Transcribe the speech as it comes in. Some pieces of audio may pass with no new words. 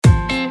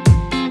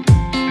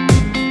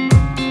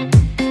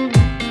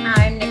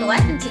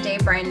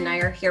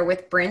are here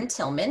with Bryn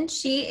Tillman.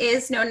 She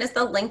is known as the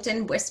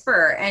LinkedIn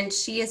Whisperer, and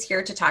she is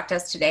here to talk to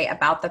us today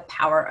about the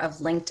power of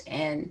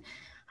LinkedIn.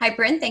 Hi,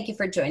 Bryn. Thank you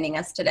for joining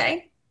us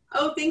today.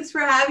 Oh, thanks for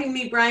having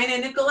me, Brian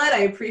and Nicolette.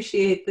 I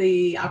appreciate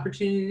the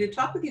opportunity to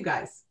talk with you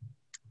guys.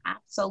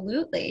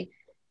 Absolutely.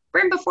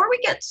 Bryn, before we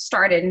get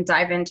started and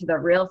dive into the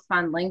real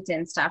fun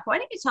LinkedIn stuff, why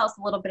don't you tell us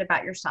a little bit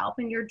about yourself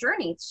and your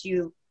journey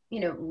to,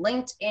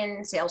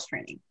 LinkedIn sales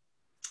training?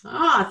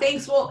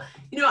 Thanks. Well,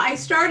 I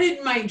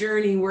started my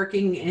journey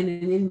working in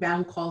an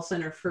inbound call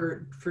center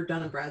for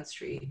Dun &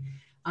 Bradstreet.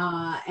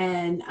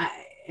 And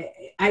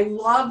I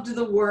loved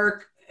the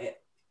work.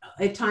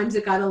 At times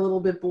it got a little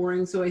bit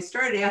boring. So I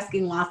started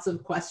asking lots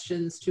of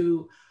questions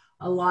to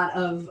a lot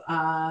of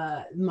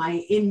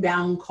my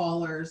inbound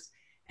callers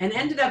and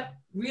ended up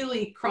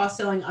really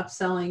cross-selling,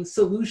 upselling,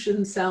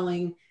 solution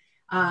selling,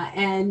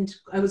 and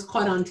I was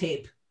caught on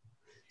tape.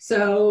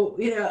 So,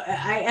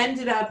 I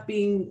ended up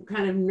being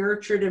kind of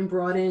nurtured and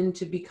brought in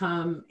to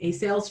become a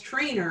sales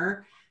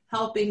trainer,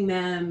 helping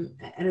them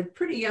at a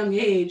pretty young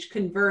age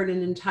convert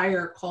an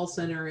entire call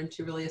center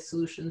into really a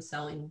solution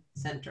selling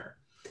center.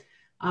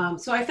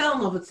 So I fell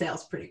in love with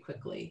sales pretty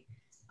quickly.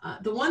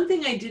 The one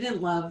thing I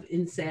didn't love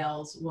in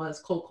sales was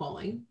cold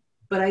calling,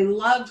 but I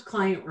loved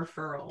client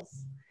referrals.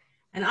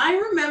 And I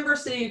remember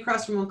sitting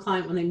across from a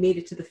client when I made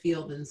it to the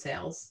field in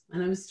sales,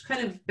 and I was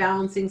kind of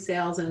balancing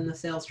sales and the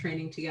sales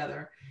training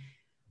together.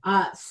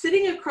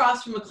 Sitting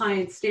across from a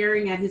client,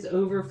 staring at his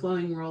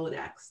overflowing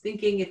Rolodex,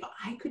 thinking if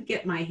I could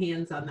get my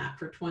hands on that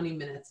for 20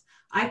 minutes,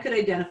 I could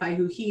identify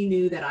who he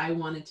knew that I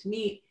wanted to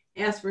meet,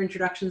 ask for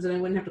introductions, and I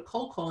wouldn't have to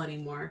cold call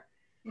anymore.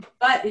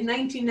 But in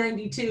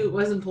 1992, it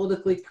wasn't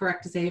politically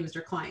correct to say, hey,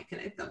 Mr. Client, can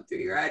I thumb through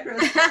your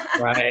address?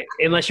 Right.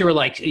 Unless you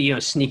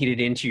were sneaking it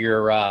into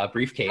your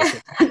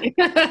briefcase.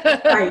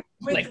 Right.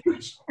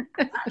 Which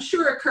I'm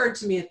sure occurred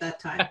to me at that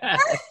time.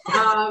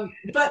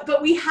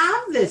 But we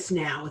have this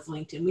now with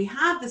LinkedIn. We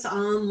have this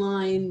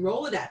online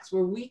Rolodex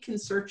where we can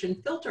search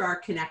and filter our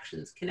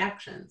connections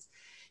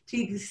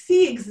to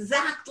see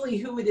exactly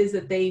who it is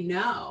that they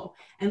know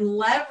and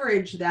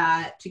leverage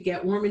that to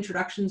get warm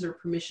introductions or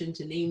permission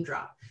to name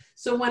drop.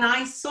 So when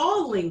I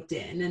saw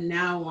LinkedIn, and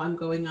now I'm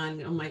going on,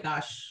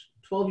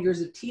 12 years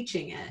of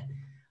teaching it,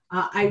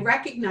 I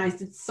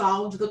recognized it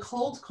solved the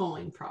cold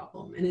calling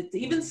problem. And it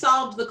even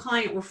solved the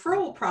client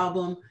referral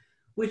problem,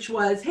 which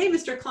was, hey,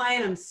 Mr.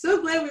 Client, I'm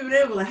so glad we've been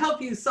able to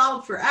help you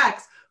solve for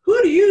X.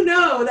 Who do you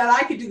know that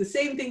I could do the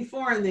same thing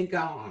for? And then go,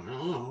 oh,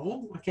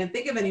 no, I can't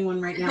think of anyone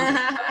right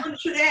now. Someone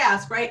should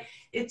ask, right?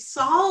 It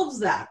solves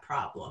that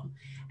problem.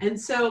 And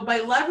so by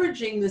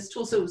leveraging this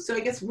tool, so I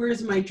guess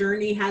where's my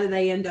journey? How did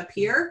I end up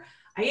here?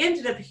 I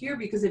ended up here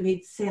because it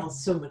made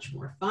sales so much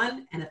more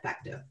fun and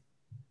effective.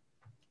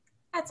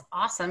 That's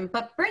awesome.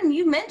 But Bryn,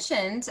 you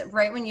mentioned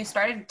right when you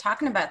started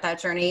talking about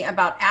that journey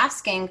about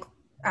asking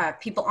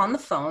people on the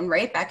phone,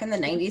 right, back in the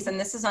 90s, and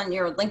this is on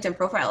your LinkedIn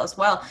profile as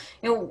well,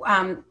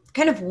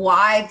 kind of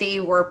why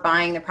they were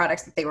buying the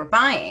products that they were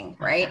buying,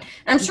 right?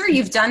 And I'm sure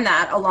you've done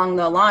that along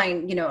the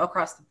line,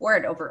 across the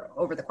board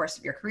over the course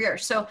of your career.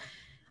 So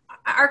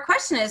our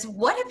question is,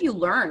 what have you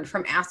learned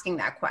from asking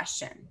that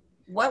question?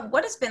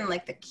 What has been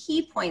like the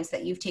key points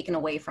that you've taken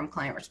away from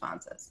client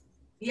responses?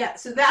 Yeah,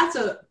 so that's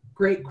a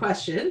great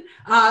question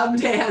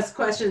to ask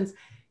questions.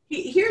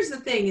 Here's the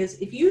thing is,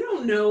 if you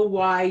don't know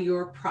why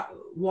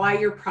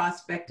your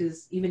prospect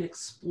is even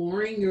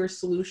exploring your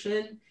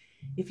solution,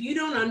 if you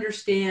don't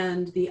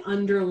understand the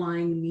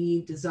underlying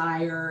need,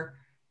 desire,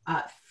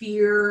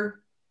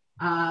 fear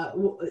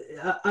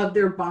of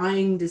their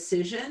buying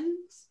decisions,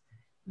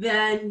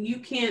 then you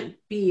can't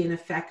be an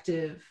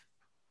effective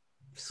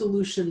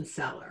solution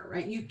seller,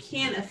 right? You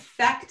can't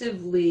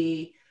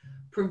effectively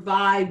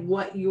provide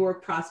what your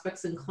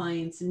prospects and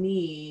clients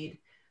need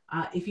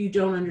if you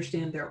don't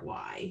understand their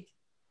why.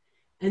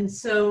 And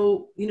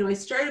so, I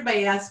started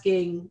by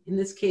asking, in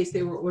this case,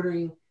 they were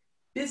ordering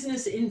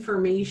business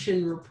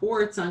information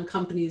reports on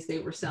companies they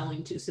were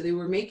selling to. So they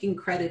were making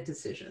credit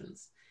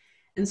decisions.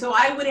 And so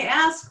I would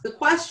ask the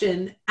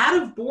question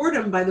out of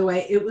boredom, by the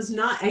way.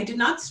 I did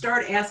not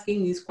start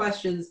asking these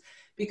questions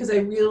because I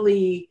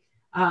really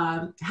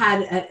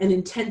had an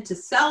intent to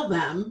sell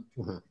them.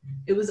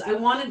 Mm-hmm. I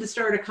wanted to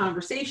start a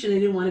conversation. I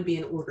didn't want to be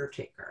an order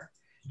taker,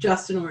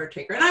 just an order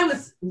taker. And I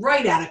was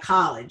right out of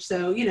college.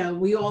 So,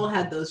 we all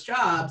had those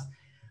jobs.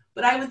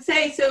 But I would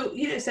say,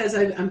 it says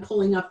I'm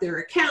pulling up their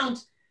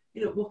account,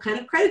 what kind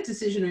of credit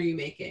decision are you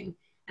making?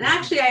 And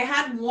actually I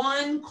had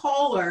one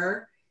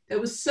caller that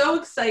was so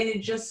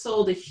excited, just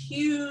sold a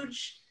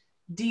huge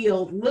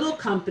deal, little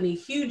company,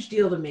 huge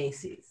deal to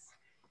Macy's.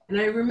 And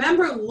I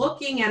remember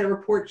looking at a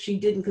report she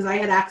didn't, because I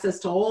had access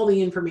to all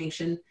the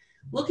information,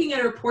 looking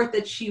at a report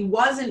that she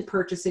wasn't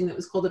purchasing that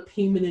was called a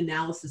payment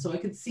analysis. So I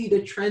could see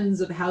the trends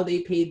of how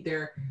they paid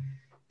their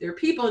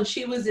people. And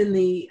she was in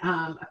the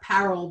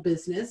apparel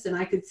business, and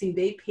I could see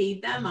they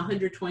paid them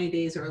 120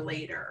 days or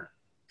later.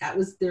 That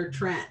was their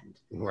trend.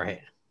 Right.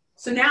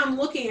 So now I'm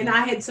looking, and I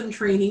had some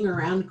training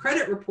around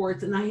credit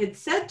reports, and I had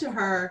said to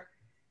her,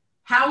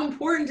 how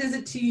important is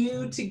it to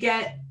you to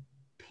get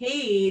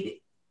paid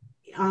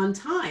on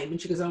time.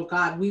 And she goes, oh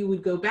God, we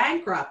would go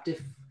bankrupt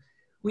if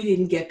we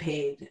didn't get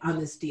paid on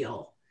this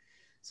deal.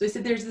 So I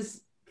said, there's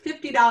this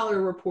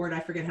 $50 report. I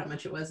forget how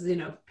much it was,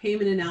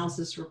 payment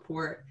analysis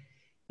report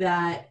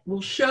that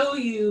will show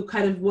you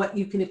kind of what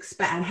you can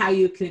expect and how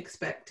you can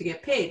expect to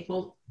get paid.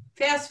 Well,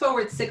 fast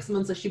forward 6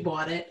 months as she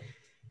bought it.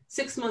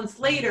 6 months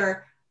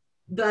later,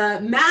 the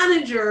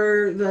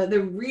manager,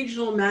 the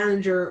regional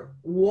manager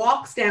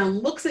walks down,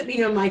 looks at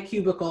me on my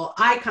cubicle,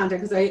 eye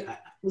contact, because I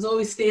was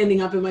always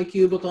standing up in my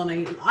cubicle,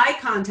 and eye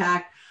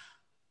contact,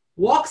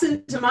 walks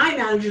into my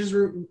manager's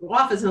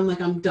office, and I'm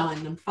like, I'm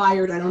done. I'm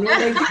fired. I don't know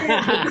what I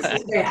did, but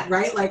this is bad,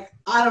 right? Like,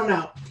 I don't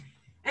know.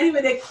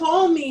 Anyway, they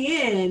call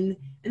me in,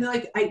 and they're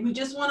like, we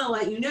just want to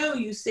let you know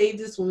you saved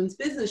this woman's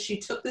business. She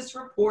took this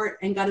report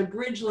and got a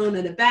bridge loan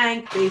at a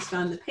bank based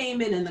on the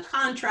payment and the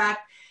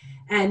contract.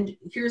 And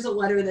here's a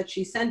letter that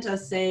she sent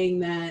us saying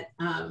that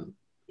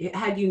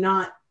had you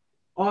not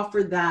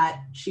offered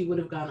that, she would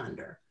have gone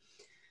under.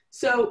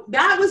 So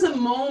that was a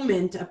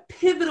moment, a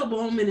pivotal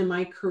moment in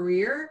my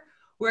career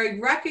where I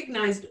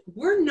recognized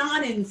we're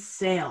not in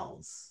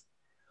sales.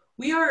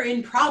 We are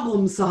in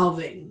problem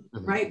solving,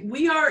 right?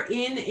 We are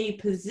in a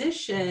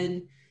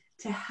position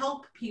to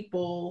help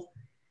people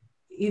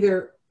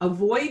either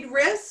avoid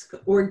risk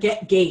or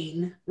get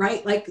gain,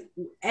 right?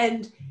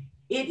 And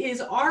it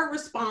is our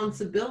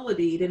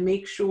responsibility to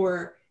make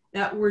sure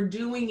that we're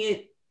doing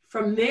it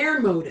from their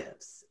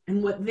motives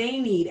and what they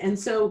need. And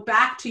so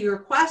back to your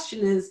question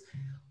is,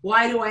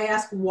 why do I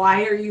ask,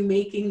 why are you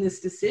making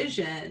this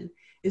decision?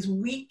 Is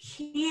we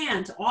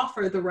can't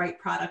offer the right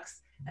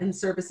products and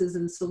services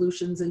and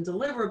solutions and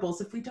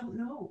deliverables if we don't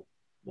know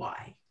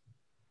why.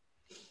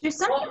 Do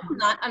some people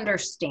not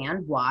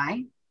understand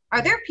why?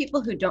 Are there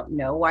people who don't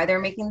know why they're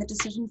making the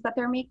decisions that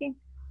they're making?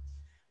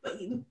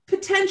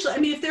 Potentially. I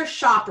mean, if they're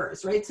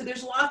shoppers, right? So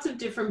there's lots of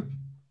different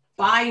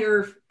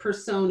buyer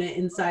persona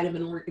inside of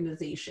an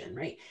organization,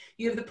 right?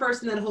 You have the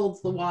person that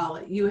holds the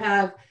wallet. You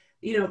have,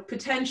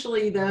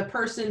 potentially the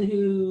person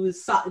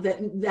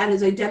that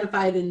is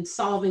identified in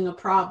solving a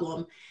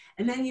problem.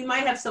 And then you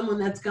might have someone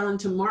that's gone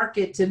to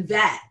market to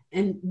vet,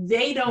 and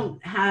they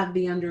don't have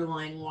the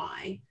underlying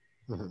why.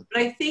 Mm-hmm.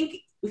 But I think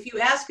if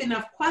you ask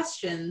enough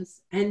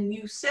questions and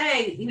you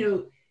say,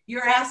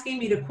 you're asking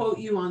me to quote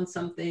you on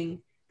something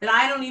that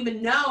I don't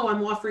even know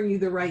I'm offering you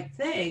the right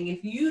thing.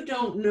 If you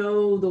don't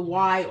know the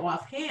why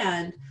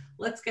offhand,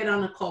 let's get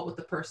on a call with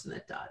the person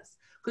that does.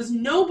 Because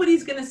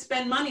nobody's going to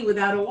spend money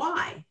without a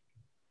why.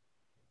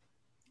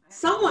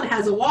 Someone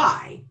has a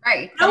why.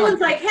 Right. No one's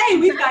like, hey,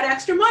 we've got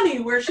extra money.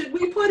 Where should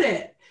we put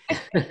it?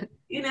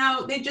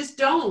 They just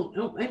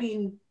don't. I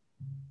mean,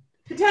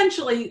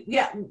 potentially,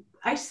 yeah,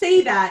 I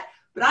say that,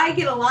 but I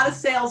get a lot of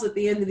sales at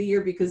the end of the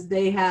year because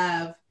they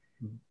have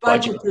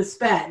budget to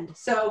spend.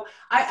 So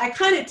I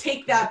kind of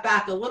take that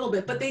back a little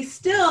bit, but they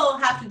still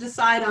have to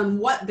decide on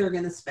what they're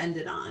going to spend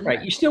it on.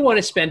 Right. You still want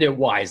to spend it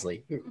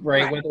wisely,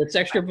 right? Whether it's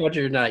extra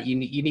budget or not, you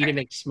need to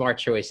make smart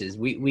choices.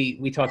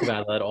 We talk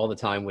about that all the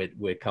time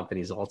with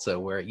companies also,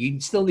 where you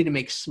still need to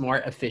make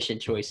smart,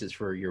 efficient choices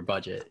for your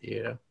budget.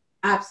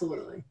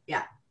 Absolutely.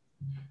 Yeah.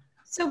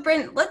 So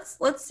Bryn,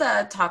 let's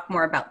talk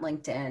more about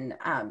LinkedIn.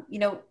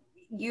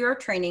 You're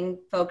training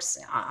folks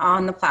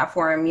on the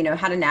platform,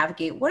 how to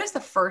navigate. What is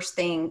the first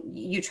thing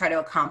you try to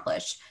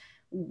accomplish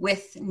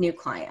with new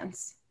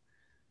clients?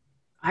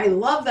 I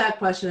love that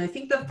question. I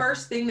think the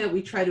first thing that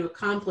we try to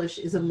accomplish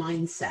is a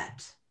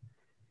mindset.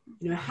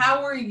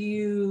 How are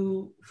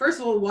you, first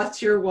of all,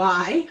 what's your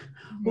why?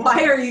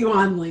 Why are you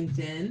on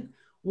LinkedIn?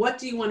 What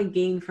do you want to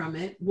gain from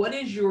it? What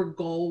is your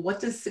goal? What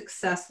does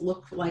success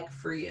look like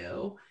for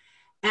you?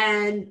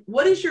 And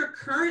what is your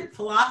current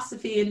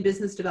philosophy in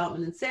business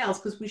development and sales?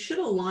 Because we should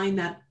align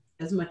that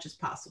as much as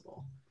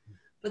possible.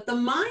 But the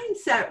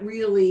mindset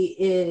really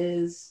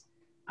is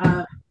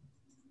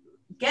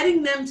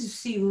getting them to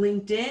see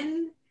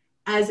LinkedIn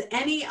as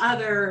any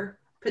other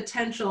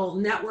potential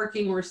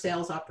networking or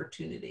sales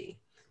opportunity.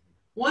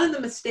 One of the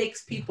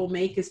mistakes people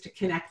make is to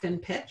connect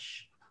and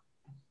pitch.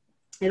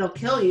 It'll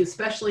kill you,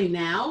 especially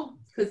now,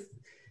 because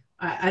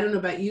I don't know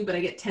about you, but I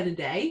get 10 a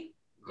day.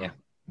 Yeah.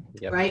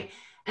 Yep. Right.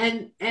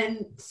 And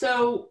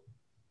so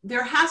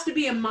there has to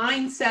be a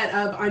mindset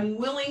of I'm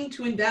willing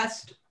to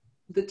invest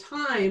the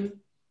time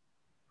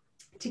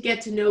to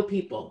get to know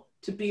people,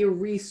 to be a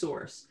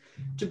resource,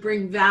 to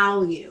bring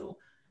value,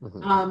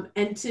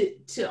 and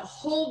to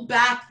hold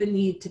back the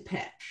need to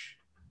pitch.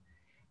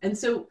 And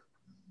so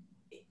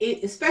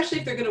especially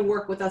if they're going to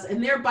work with us,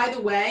 and there, by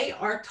the way,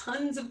 are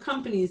tons of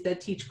companies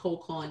that teach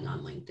cold calling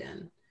on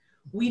LinkedIn.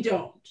 We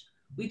don't.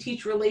 We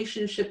teach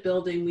relationship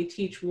building. We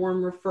teach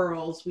warm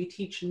referrals. We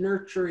teach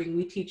nurturing.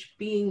 We teach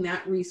being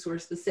that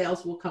resource. The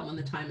sales will come when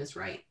the time is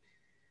right.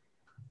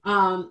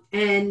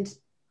 And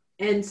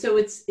so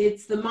it's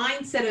the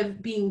mindset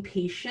of being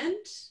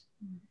patient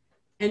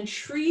and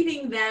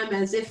treating them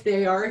as if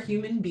they are a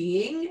human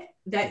being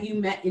that you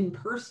met in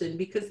person,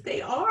 because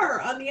they are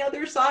on the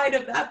other side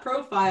of that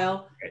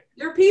profile.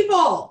 They're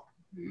people.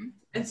 Mm-hmm.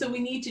 And so we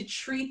need to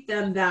treat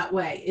them that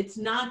way. It's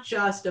not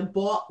just a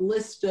bought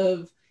list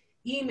of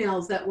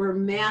emails that we're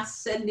mass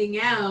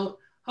sending out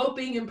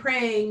hoping and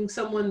praying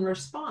someone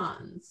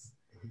responds.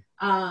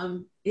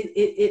 In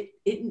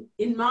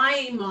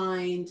my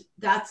mind,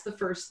 that's the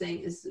first thing,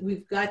 is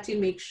we've got to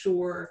make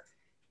sure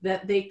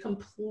that they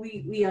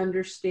completely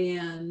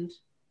understand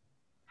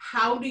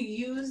how to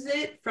use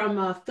it from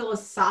a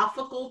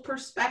philosophical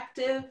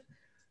perspective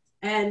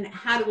and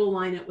how to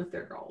align it with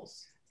their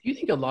goals. Do you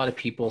think a lot of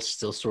people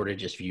still sort of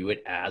just view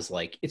it as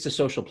like, it's a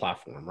social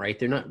platform, right?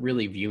 They're not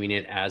really viewing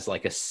it as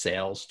like a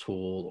sales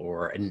tool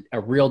or a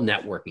real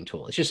networking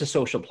tool. It's just a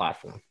social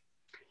platform.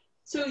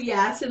 So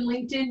yes, and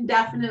LinkedIn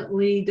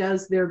definitely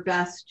does their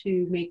best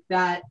to make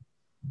that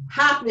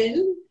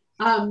happen.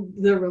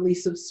 The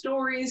release of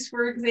stories,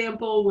 for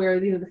example, where,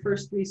 the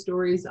first 3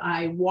 stories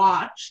I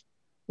watched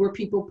were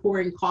people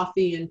pouring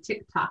coffee and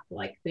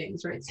TikTok-like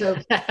things, right? So,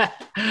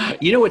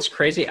 you know what's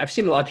crazy? I've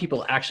seen a lot of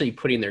people actually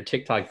putting their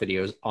TikTok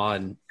videos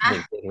on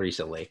LinkedIn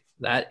recently.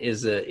 That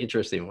is an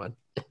interesting one.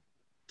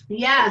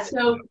 Yeah,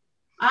 so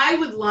I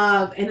would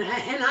love, and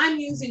I'm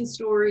using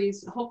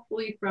stories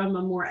hopefully from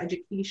a more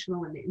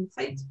educational and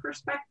insights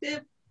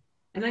perspective,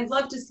 and I'd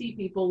love to see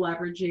people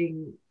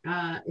leveraging.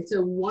 It's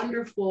a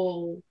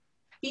wonderful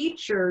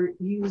feature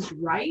used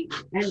right,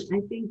 and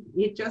I think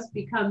it just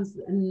becomes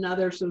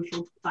another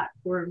social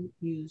platform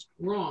used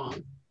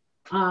wrong.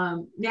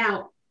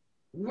 Now,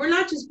 we're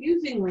not just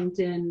using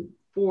LinkedIn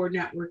for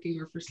networking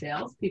or for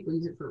sales. People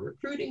use it for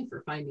recruiting,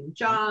 for finding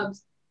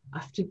jobs,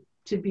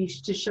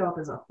 to show up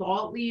as a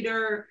thought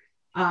leader.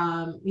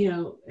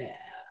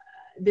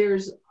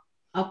 There's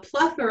a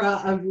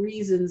plethora of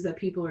reasons that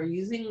people are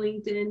using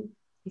LinkedIn.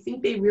 I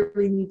think they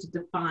really need to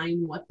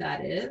define what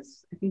that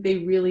is. I think they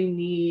really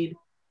need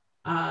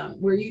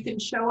where you can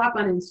show up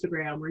on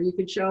Instagram, where you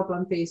could show up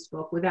on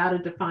Facebook without a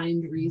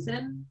defined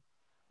reason.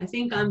 I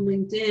think on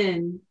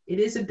LinkedIn, it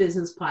is a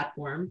business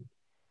platform.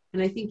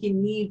 And I think you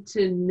need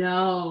to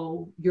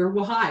know your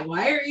why.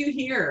 Why are you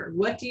here?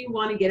 What do you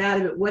want to get out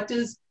of it? What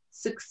does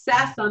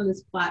success on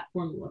this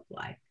platform look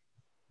like?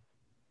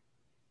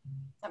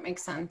 That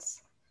makes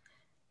sense.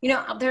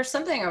 There's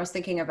something I was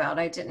thinking about.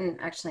 I didn't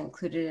actually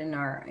include it in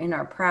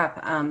our prep.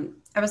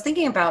 I was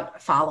thinking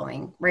about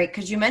following, right?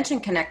 Because you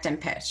mentioned connect and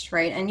pitch,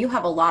 right? And you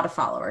have a lot of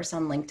followers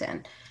on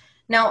LinkedIn.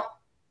 Now,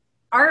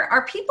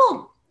 are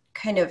people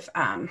kind of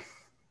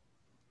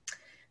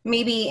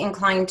maybe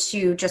inclined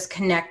to just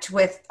connect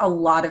with a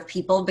lot of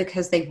people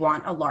because they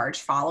want a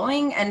large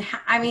following? And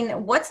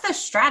what's the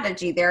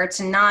strategy there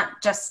to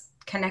not just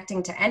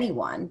connecting to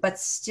anyone, but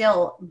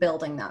still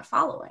building that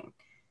following?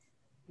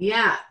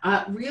 Yeah,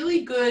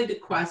 really good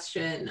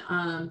question.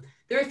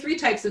 There are 3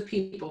 types of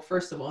people,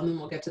 first of all, and then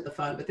we'll get to the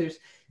fun, but there's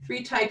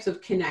 3 types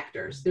of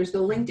connectors. There's the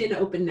LinkedIn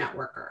open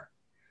networker,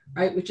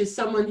 right? Which is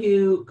someone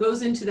who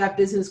goes into that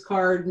business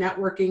card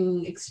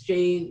networking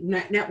exchange,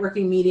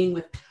 networking meeting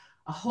with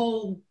a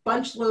whole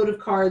bunch load of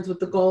cards with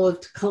the goal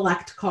of to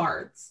collect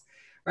cards,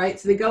 right?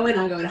 So they go in,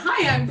 I go,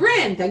 hi, I'm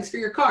Bryn, thanks for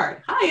your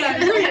card. Hi,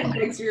 I'm Bryn,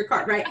 thanks for your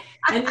card, right?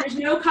 And there's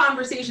no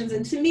conversations.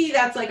 And to me,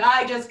 that's like,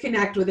 I just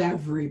connect with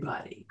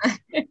everybody.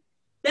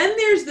 Then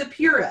there's the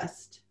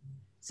purist.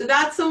 So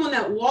that's someone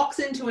that walks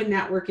into a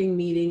networking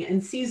meeting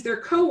and sees their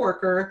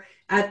coworker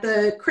at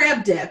the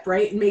crab dip,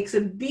 right? And makes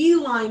a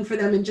beeline for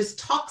them and just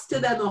talks to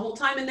them the whole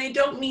time. And they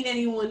don't meet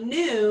anyone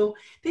new.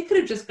 They could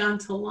have just gone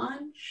to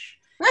lunch.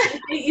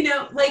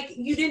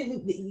 You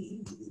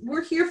didn't,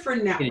 we're here for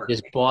networking. You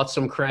just bought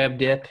some crab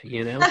dip,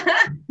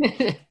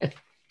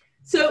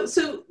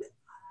 So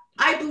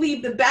I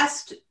believe the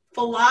best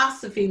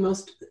philosophy,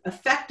 most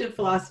effective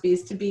philosophy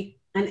is to be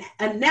a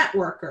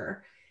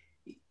networker.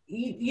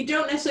 You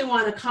don't necessarily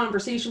want a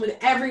conversation with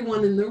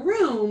everyone in the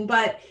room,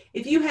 but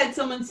if you had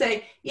someone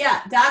say,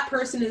 yeah, that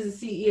person is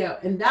a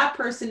CEO and that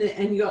person,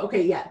 and you go,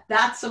 okay, yeah,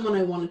 that's someone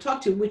I want to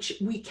talk to, which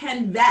we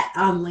can vet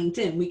on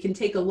LinkedIn. We can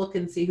take a look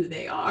and see who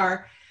they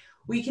are.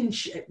 We can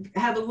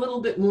have a little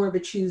bit more of a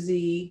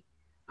choosy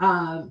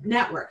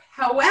network.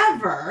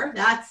 However,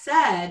 that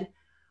said,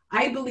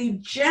 I believe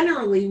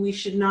generally we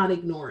should not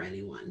ignore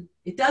anyone.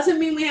 It doesn't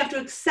mean we have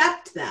to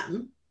accept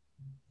them,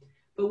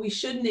 but we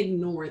shouldn't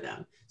ignore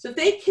them. So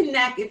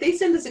if they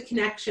send us a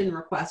connection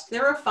request,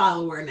 they're a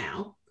follower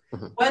now.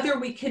 Mm-hmm. Whether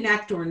we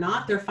connect or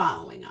not, they're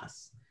following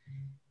us.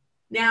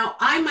 Now,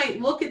 I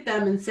might look at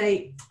them and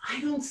say, I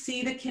don't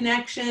see the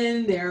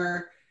connection.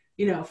 They're,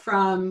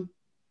 from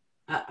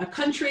a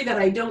country that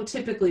I don't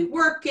typically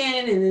work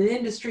in an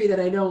industry that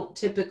I don't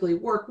typically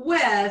work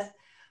with,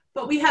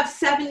 but we have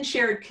 7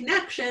 shared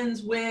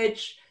connections,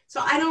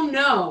 so I don't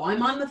know.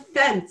 I'm on the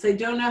fence. I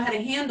don't know how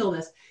to handle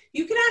this.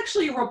 You can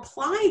actually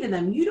reply to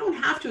them. You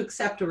don't have to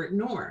accept or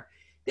ignore.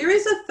 There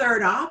is a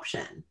third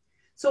option.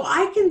 So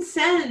I can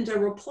send a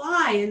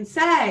reply and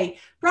say,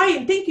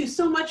 Brian, thank you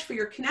so much for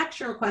your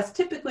connection request.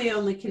 Typically, I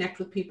only connect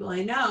with people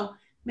I know.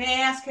 May I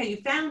ask how you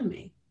found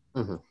me?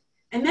 Mm-hmm.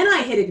 And then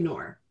I hit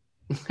ignore.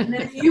 And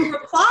then if you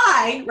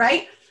reply,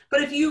 right?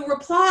 But if you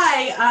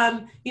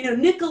reply,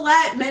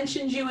 Nicolette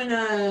mentioned you in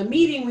a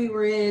meeting we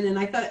were in, and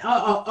I thought,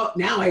 oh,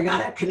 now I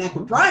got to connect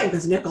with Brian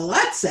because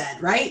Nicolette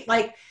said, right?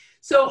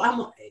 So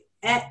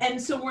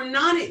and so we're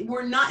not,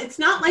 it's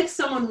not like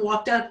someone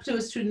walked up to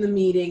us in the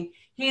meeting,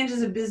 handed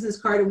us a business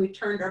card, and we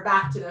turned our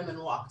back to them and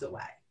walked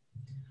away.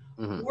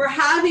 Mm-hmm. We're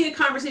having a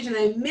conversation.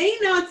 I may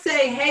not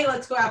say, hey,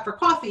 let's go out for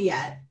coffee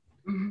yet,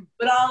 mm-hmm.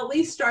 but I'll at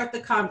least start the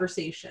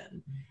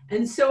conversation.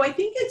 And so I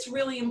think it's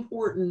really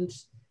important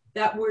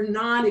that we're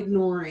not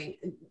ignoring.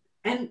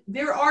 And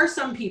there are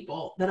some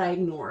people that I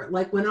ignore.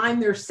 Like when I'm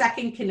their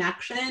second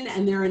connection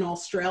and they're in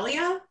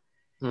Australia,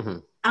 mm-hmm.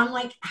 I'm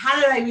like,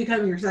 how did I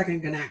become your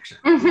second connection?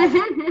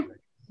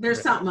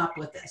 There's something up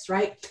with this,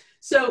 right?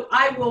 So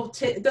I will,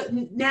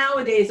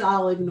 nowadays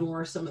I'll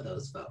ignore some of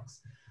those folks.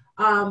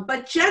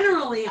 But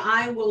generally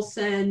I will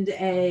send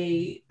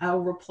a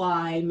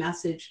reply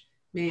message,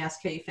 may I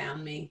ask how you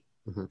found me?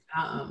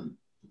 Mm-hmm.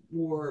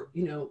 Or,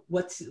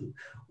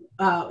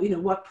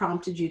 what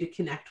prompted you to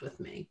connect with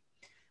me?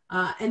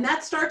 And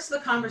that starts the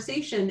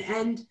conversation.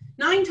 And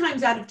 9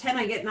 times out of 10,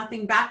 I get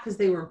nothing back because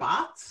they were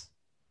bots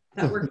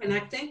that were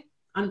connecting,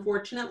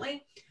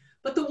 unfortunately.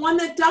 But the one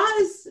that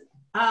does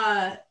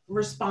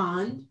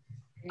respond,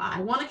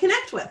 I want to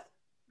connect with.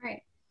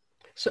 Right.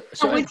 So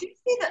would you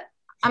say that,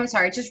 I'm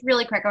sorry, just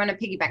really quick, I want to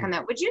piggyback on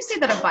that. Would you say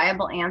that a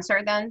viable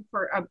answer then,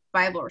 for a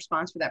viable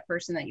response for that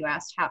person that you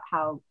asked,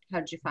 how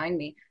did you find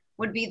me,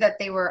 would be that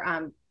they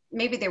were,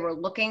 maybe they were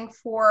looking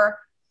for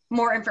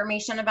more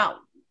information about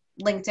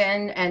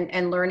LinkedIn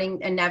and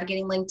learning and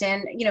navigating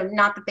LinkedIn,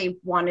 not that they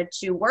wanted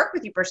to work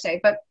with you per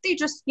se, but they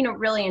just,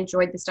 really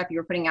enjoyed the stuff you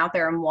were putting out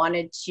there and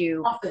wanted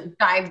to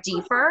dive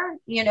deeper,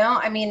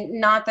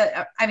 not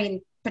that,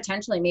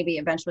 potentially maybe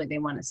eventually they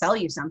want to sell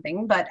you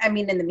something, but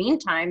in the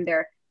meantime,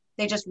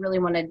 they just really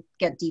want to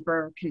get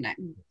deeply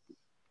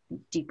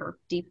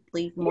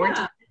more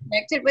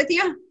connected with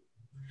you.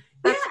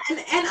 Yeah,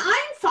 and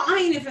I'm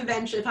fine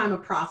if I'm a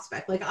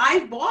prospect. Like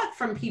I've bought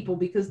from people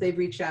because they've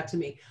reached out to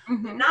me,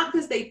 mm-hmm. not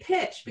because they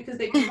pitched, because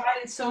they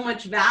provided so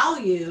much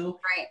value.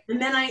 Right.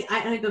 And then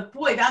I go,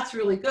 boy, that's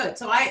really good.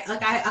 So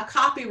a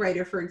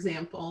copywriter, for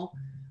example,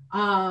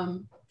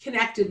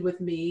 connected with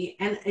me,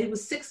 and it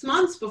was 6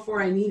 months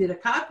before I needed a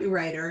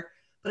copywriter,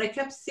 but I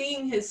kept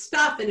seeing his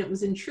stuff and it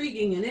was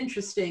intriguing and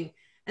interesting.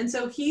 And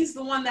so he's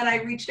the one that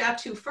I reached out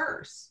to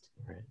first.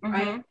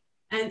 Right. Mm-hmm.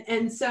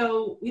 And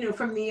so,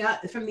 from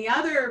the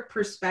other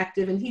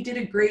perspective, and he did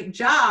a great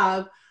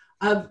job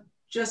of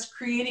just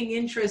creating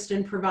interest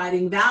and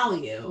providing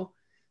value,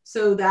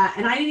 so that,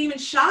 and I didn't even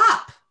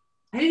shop.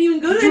 I didn't even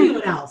go to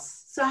anyone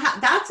else. So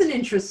that's an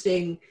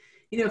interesting,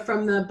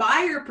 from the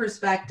buyer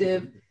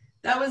perspective,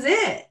 that was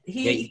it.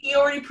 He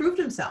already proved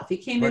himself. He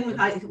came in with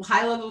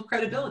high level of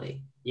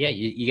credibility. Yeah,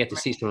 you get to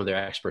see some of their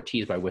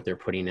expertise by what they're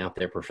putting out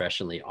there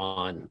professionally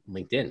on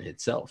LinkedIn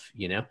itself,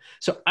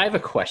 So I have a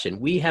question.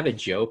 We have a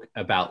joke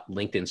about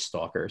LinkedIn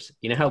stalkers.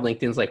 You know how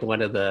LinkedIn's like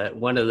one of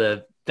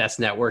the best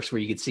networks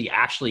where you can see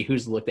actually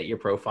who's looked at your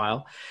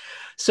profile.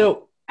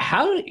 So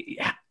how do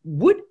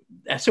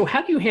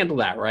you handle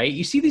that, right?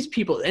 You see these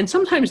people, and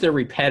sometimes they're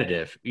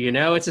repetitive,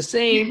 it's the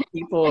same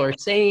people or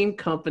same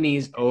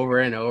companies over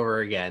and over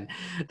again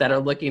that are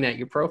looking at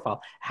your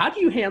profile. How do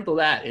you handle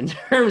that in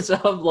terms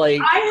of like...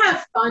 I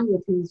have fun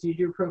with who's viewed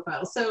your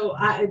profile. So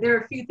there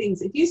are a few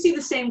things. If you see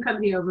the same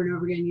company over and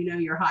over again,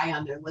 you're high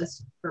on their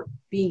list for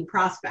being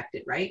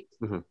prospected, right?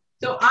 Mm-hmm.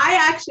 So I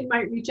actually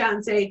might reach out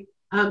and say,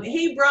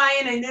 hey,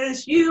 Brian, I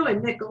noticed you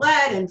and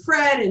Nicolette and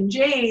Fred and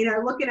Jane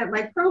are looking at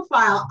my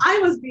profile. I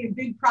must be a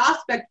big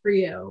prospect for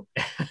you.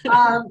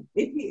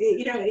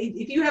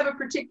 If you have a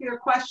particular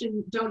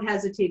question, don't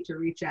hesitate to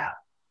reach out.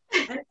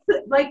 And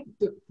like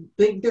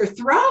they're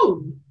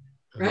thrown,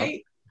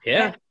 right?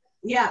 Yeah.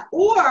 Yeah.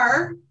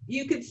 Or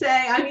you could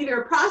say, I'm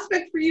either a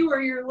prospect for you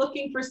or you're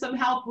looking for some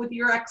help with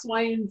your X,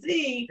 Y, and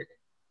Z.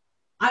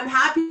 I'm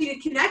happy to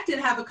connect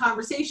and have a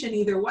conversation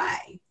either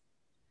way.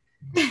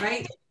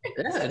 Right?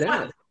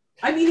 Yeah.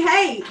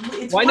 Hey,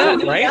 it's why one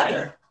not, or right? the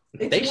other.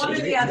 It's one or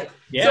the other.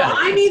 Yeah. So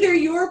I'm either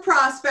your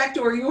prospect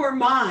or you're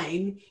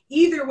mine.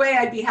 Either way,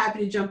 I'd be happy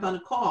to jump on a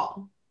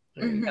call.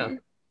 There you go.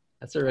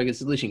 That's a really good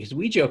solution, because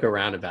we joke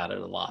around about it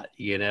a lot,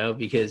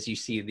 because you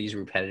see these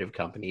repetitive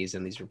companies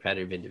and these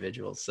repetitive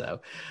individuals.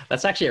 So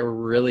that's actually a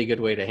really good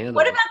way to handle it.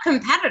 What about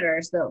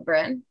competitors though,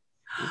 Bryn?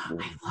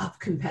 I love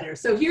competitors.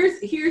 So here's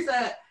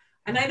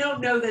and I don't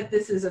know that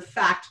this is a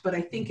fact, but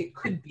I think it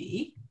could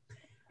be.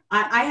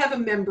 I have a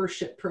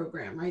membership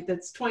program, right?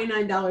 That's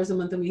 $29 a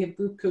month, and we have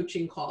group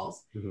coaching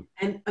calls. Mm-hmm.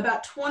 And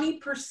about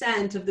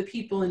 20% of the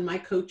people in my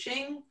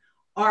coaching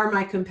are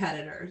my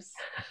competitors.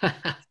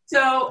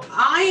 So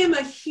I am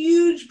a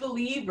huge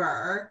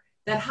believer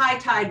that high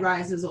tide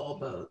rises all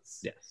boats.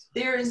 Yes.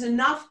 There is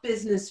enough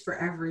business for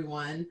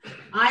everyone.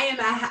 I am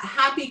a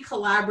happy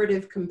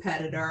collaborative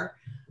competitor.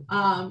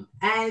 I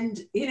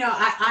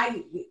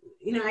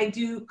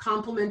do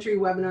complimentary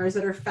webinars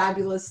that are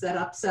fabulous that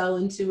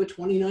upsell into a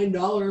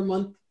 $29 a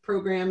month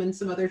program and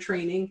some other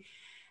training.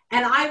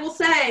 And I will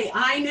say,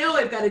 I know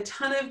I've got a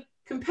ton of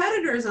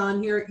competitors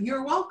on here.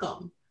 You're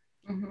welcome.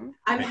 Mm-hmm.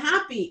 I'm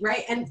happy,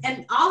 right?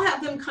 And I'll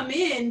have them come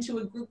in to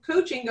a group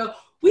coaching and go,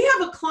 we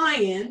have a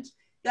client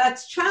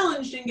that's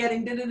challenged in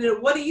getting,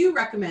 what do you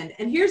recommend?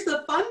 And here's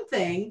the fun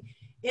thing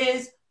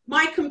is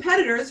my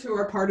competitors who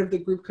are part of the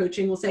group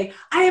coaching will say,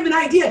 I have an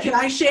idea, can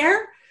I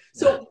share?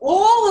 So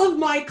all of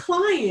my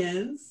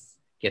clients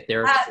get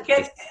their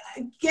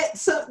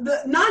get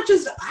not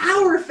just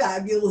our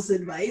fabulous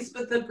advice,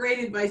 but the great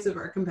advice of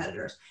our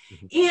competitors.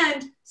 Mm-hmm.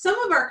 And some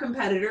of our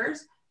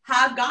competitors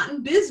have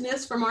gotten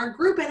business from our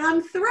group, and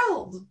I'm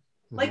thrilled.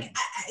 Mm-hmm. Like,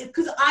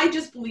 because I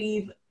just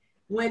believe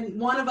when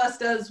one of us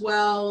does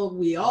well,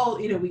 we all,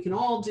 we can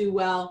all do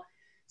well.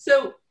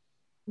 So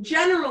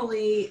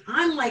generally,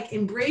 I'm like,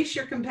 embrace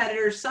your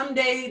competitors.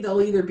 Someday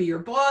they'll either be your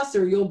boss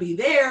or you'll be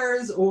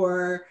theirs,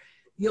 or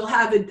you'll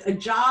have a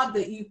job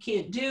that you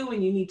can't do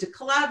and you need to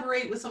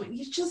collaborate with someone.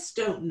 You just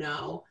don't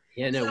know.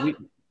 Yeah, no,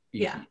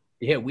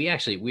 we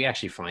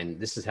actually find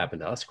this has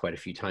happened to us quite a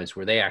few times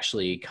where they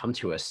actually come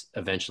to us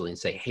eventually and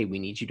say, hey, we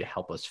need you to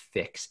help us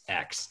fix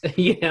X,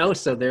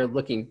 so they're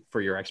looking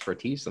for your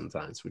expertise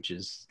sometimes, which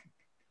is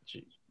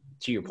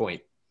to your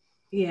point.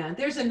 Yeah,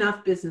 there's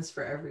enough business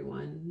for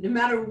everyone, no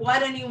matter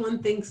what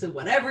anyone thinks of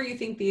whatever you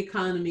think the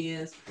economy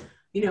is,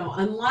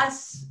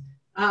 unless,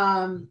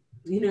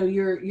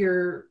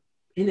 you're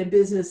in a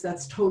business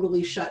that's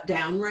totally shut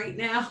down right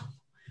now,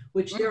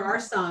 which there are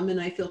some,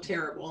 and I feel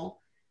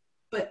terrible,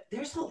 but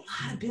there's a lot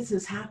of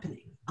business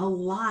happening,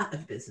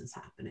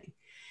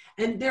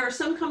 And there are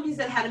some companies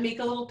that had to make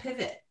a little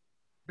pivot,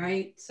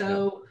 right?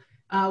 So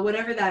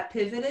whatever that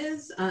pivot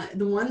is,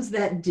 the ones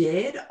that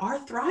did are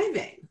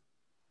thriving.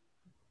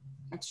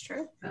 That's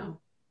true. So,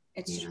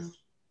 it's true.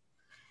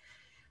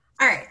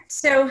 All right.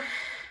 So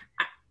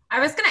I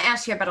was going to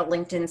ask you about a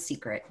LinkedIn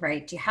secret,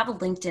 right? Do you have a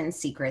LinkedIn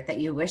secret that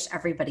you wish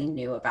everybody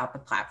knew about the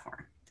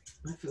platform?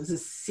 If it was a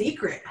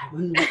secret, I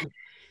wouldn't.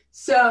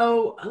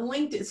 So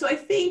LinkedIn. So I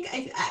think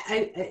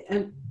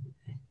I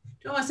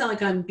don't want to sound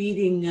like I'm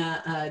beating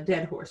a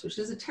dead horse, which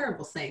is a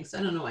terrible saying. So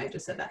I don't know why I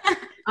just said that.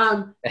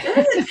 That's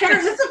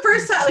the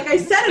first time, like I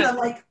said it, I'm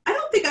like, I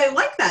don't think I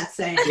like that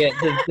saying. Yeah,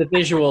 the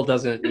visual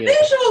doesn't. The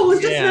visual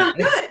was just not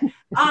good.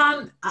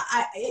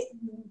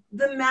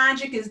 The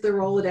magic is the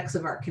Rolodex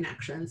of our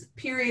connections.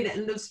 Period.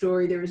 End of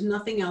story. There is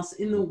nothing else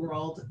in the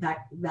world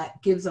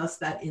that gives us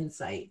that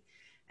insight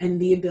and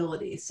the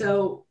ability.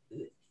 So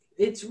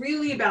it's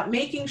really about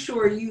making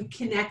sure you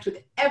connect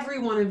with every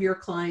one of your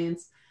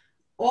clients,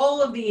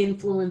 all of the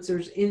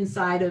influencers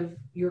inside of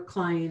your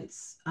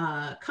clients'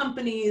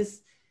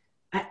 companies,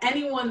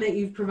 anyone that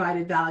you've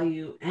provided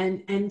value,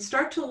 and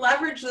start to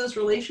leverage those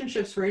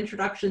relationships for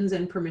introductions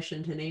and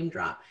permission to name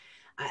drop.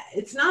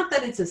 It's not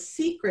that it's a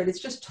secret, it's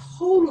just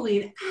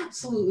totally and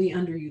absolutely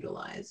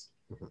underutilized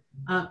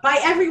by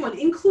everyone,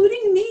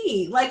 including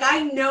me. Like,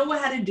 I know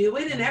how to do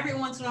it, and every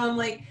once in a while I'm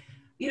like,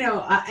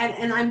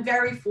 and I'm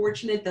very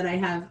fortunate that I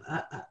have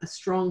a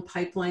strong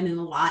pipeline, and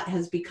a lot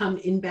has become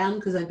inbound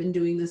because I've been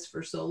doing this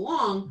for so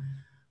long.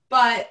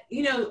 But,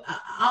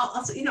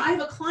 I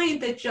have a client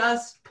that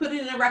just put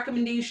in a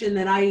recommendation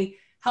that I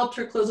helped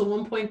her close a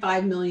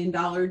 $1.5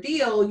 million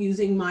deal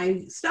using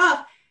my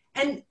stuff.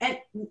 And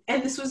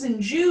this was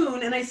in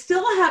June, and I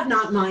still have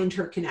not mined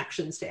her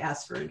connections to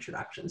ask for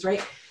introductions,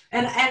 right?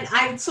 And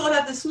I saw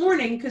that this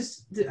morning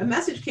because a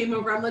message came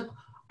over. I'm like,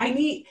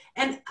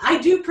 and I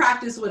do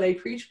practice what I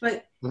preach,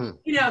 but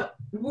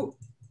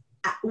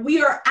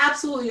we are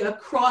absolutely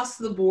across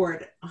the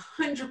board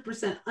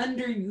 100%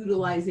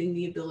 underutilizing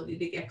the ability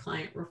to get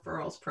client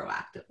referrals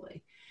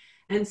proactively.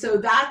 And so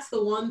that's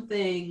the one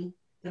thing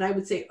that I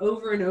would say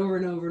over and over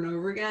and over and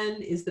over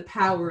again is the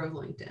power of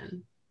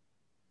LinkedIn.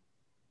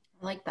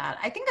 I like that.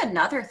 I think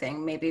another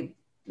thing maybe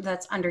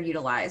that's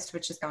underutilized,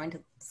 which is going to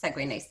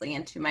segue nicely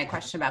into my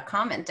question about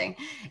commenting,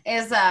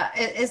 is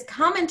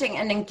commenting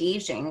and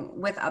engaging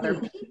with other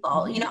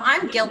people.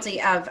 I'm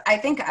guilty of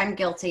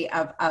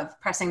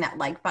pressing that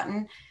like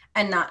button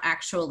and not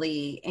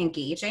actually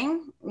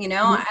engaging.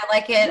 I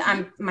like it.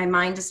 My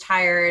mind is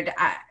tired.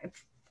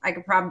 I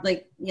could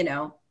probably,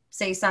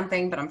 say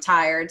something, but I'm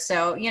tired.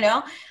 So,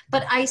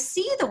 but I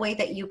see the way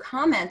that you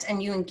comment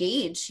and you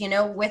engage,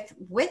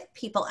 with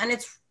people, and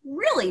it's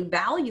really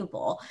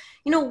valuable.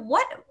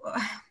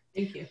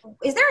 Thank you.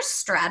 Is there a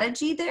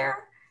strategy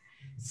there?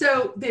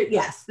 So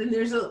yes, then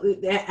there's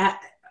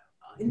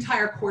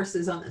entire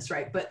courses on this,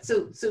 right? But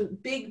so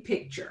big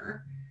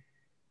picture,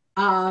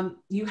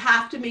 you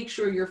have to make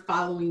sure you're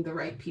following the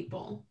right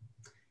people.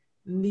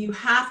 You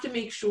have to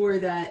make sure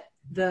that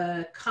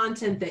the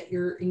content that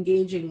you're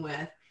engaging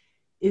with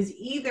is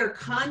either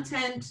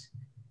content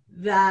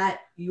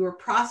that your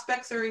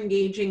prospects are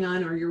engaging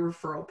on or your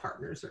referral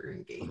partners are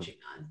engaging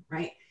on,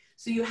 right?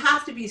 So you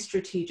have to be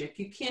strategic.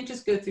 You can't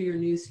just go through your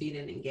newsfeed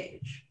and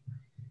engage.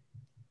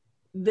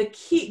 The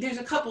key, there's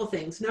a couple of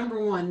things.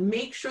 Number one,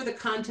 make sure the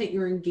content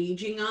you're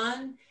engaging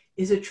on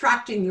is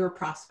attracting your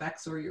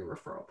prospects or your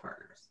referral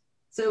partners.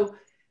 So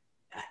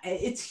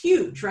it's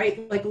huge,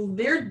 right? Like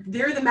they're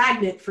the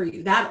magnet for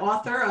you. That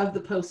author of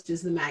the post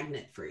is the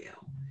magnet for you.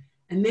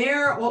 And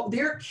they're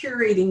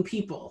curating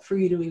people for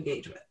you to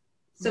engage with.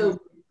 So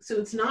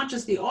it's not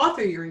just the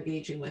author you're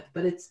engaging with,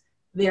 but it's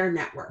their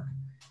network.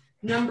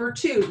 Number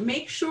two,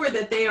 make sure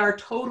that they are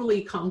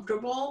totally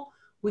comfortable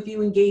with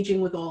you engaging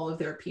with all of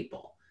their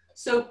people.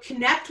 So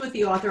connect with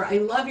the author. I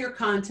love your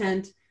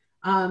content.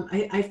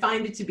 I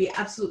find it to be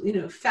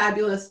absolutely,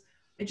 fabulous.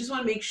 I just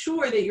want to make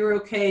sure that you're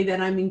okay, that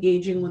I'm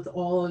engaging with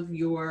all of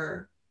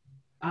your,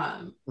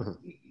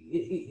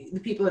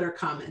 the people that are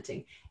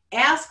commenting.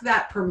 Ask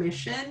that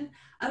permission.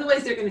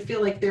 Otherwise, they're going to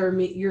feel like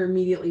you're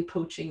immediately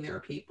poaching their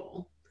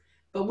people.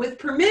 But with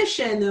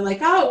permission, they're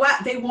like, oh, wow,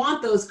 they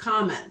want those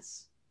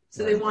comments.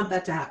 So they want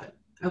that to happen.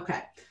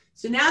 Okay.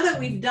 So now that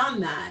we've done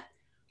that,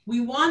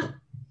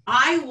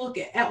 I look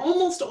at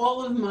almost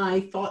all of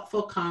my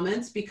thoughtful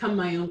comments become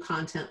my own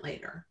content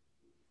later.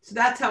 So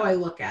that's how I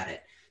look at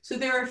it. So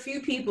there are a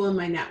few people in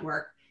my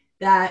network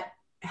that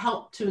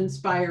help to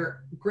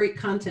inspire great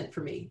content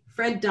for me.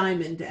 Fred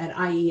Diamond at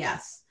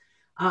IES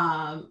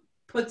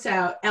puts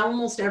out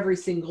almost every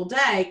single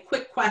day,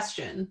 quick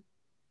question.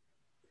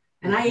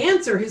 And I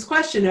answer his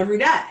question every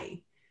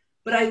day.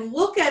 But I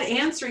look at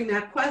answering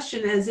that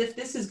question as if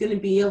this is going to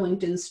be a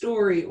LinkedIn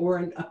story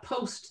or a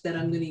post that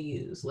I'm going to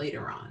use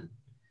later on.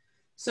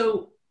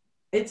 So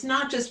it's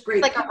not just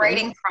great. Like a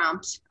writing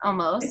prompt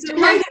almost. It's a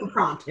writing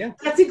prompt. Yeah.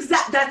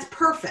 That's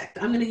perfect.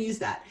 I'm going to use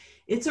that.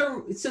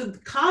 So the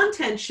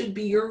content should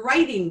be your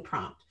writing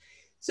prompt.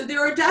 So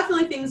there are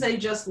definitely things I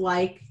just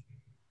like.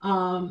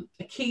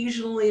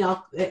 Occasionally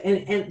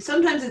and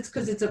sometimes it's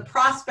because it's a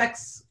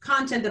prospect's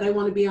content that I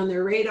want to be on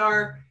their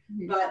radar,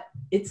 but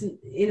it's,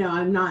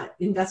 I'm not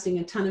investing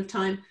a ton of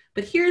time.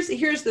 But here's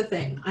the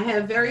thing. I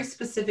have very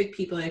specific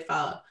people I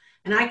follow,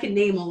 and I can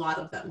name a lot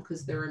of them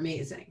because they're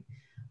amazing.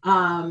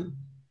 And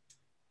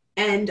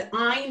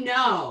I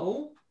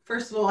know,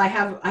 first of all, I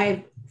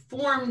have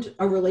formed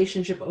a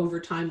relationship over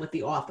time with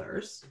the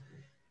authors.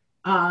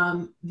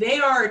 They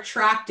are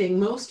attracting,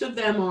 most of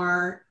them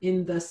are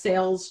in the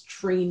sales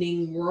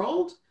training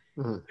world.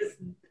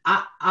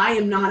 I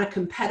am not a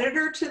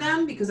competitor to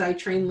them because I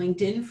train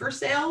LinkedIn for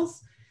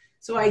sales.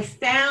 So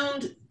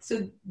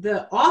so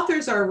the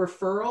authors are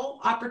referral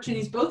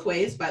opportunities both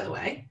ways, by the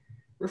way,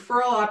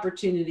 referral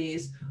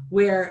opportunities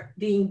where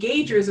the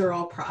engagers are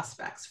all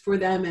prospects for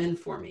them and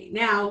for me.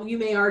 Now you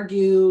may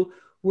argue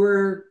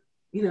we're,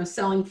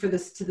 selling to the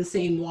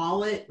same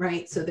wallet,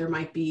 right? So there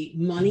might be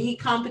money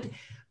competition.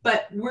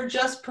 But we're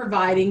just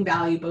providing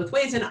value both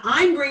ways. And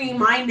I'm bringing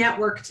my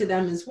network to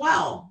them as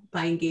well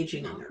by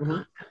engaging on their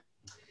content.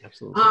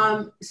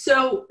 Absolutely.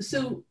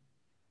 So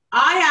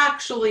I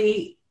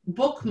actually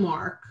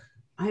bookmark.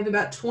 I have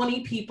about 20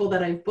 people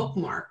that I've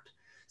bookmarked.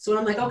 So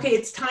I'm like, okay,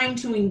 it's time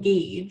to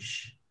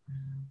engage.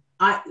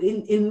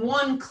 In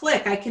one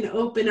click, I can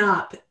open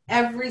up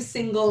every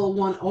single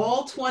one,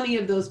 all 20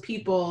 of those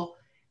people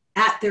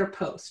at their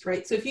post,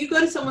 right? So if you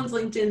go to someone's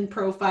LinkedIn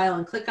profile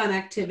and click on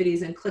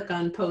activities and click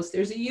on post,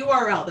 there's a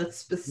URL that's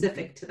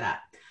specific to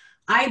that.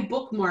 I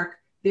bookmark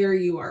their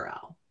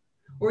URL,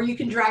 or you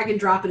can drag and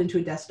drop it into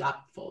a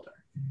desktop folder.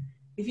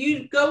 If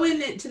you go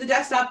into the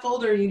desktop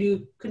folder and you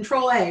do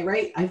Control A,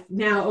 right? I've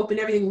now opened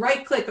everything,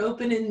 right click,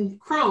 open in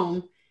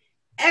Chrome.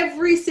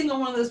 Every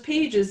single one of those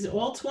pages,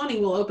 all 20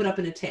 will open up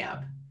in a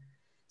tab.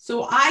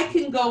 So I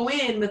can go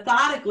in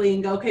methodically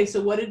and go, okay,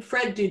 so what did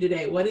Fred do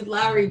today? What did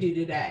Larry do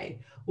today?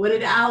 What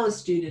did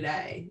Alice do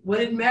today? What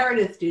did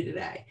Meredith do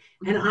today?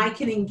 And I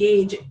can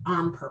engage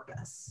on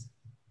purpose.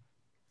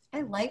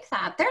 I like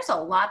that. There's a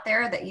lot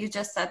there that you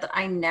just said that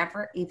I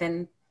never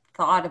even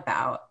thought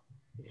about.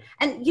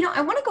 And,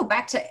 I want to go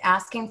back to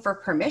asking for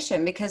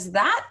permission, because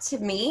that to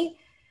me,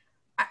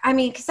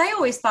 because I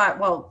always thought,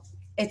 well,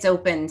 it's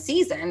open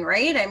season,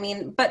 right?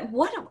 But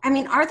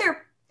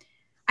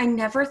I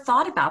never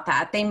thought about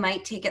that. They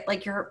might take it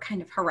like you're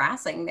kind of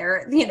harassing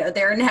their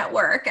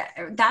network.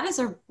 That is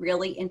a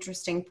really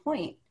interesting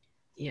point.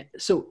 Yeah.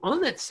 So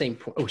on that same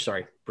point, oh,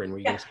 sorry, Bryn, were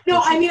you going to say?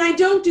 No, I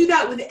don't do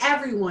that with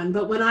everyone,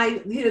 but when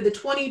the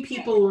 20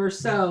 people or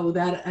so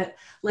that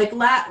like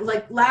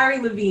Larry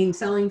Levine,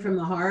 Selling from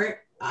the Heart,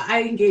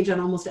 I engage on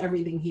almost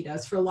everything he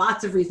does for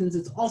lots of reasons.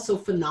 It's also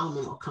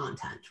phenomenal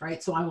content,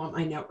 right? So I want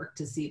my network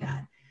to see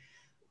that.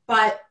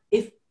 But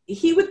if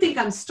he would think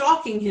I'm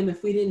stalking him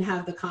if we didn't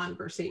have the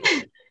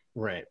conversation.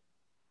 Right.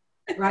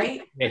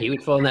 Right? Yeah, he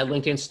would fall in that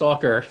LinkedIn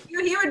stalker. He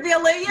would be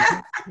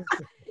yeah.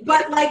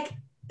 But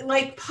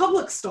like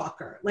public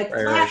stalker, like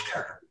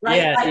flasher, right?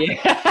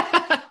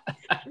 Yeah,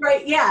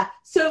 Right, yeah.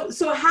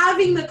 So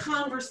having the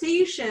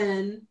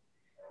conversation,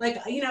 and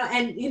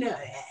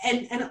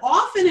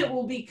often it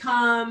will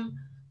become,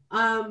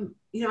 I'm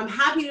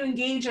happy to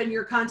engage on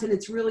your content.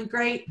 It's really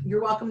great.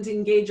 You're welcome to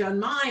engage on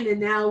mine. And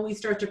now we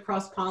start to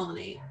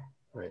cross-pollinate.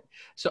 Right.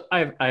 So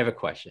I have a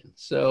question.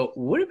 So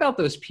what about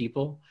those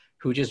people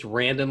who just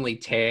randomly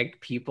tag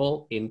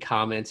people in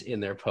comments in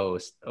their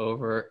post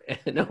over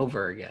and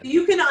over again?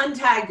 You can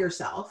untag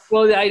yourself.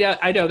 Well,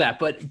 I know that,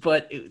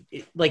 but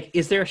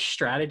is there a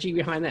strategy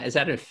behind that? Is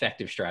that an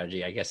effective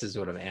strategy? I guess is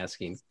what I'm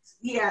asking.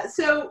 Yeah.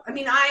 So,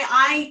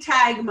 I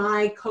tag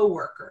my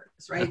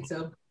coworkers, right?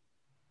 So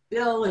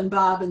Bill and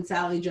Bob and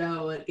Sally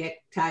Joe get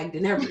tagged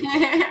in everything.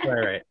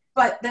 Right.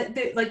 But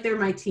they're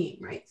my team,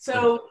 right?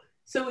 So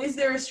is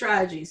there a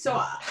strategy?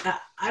 So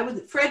I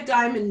would Fred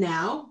Diamond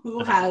now,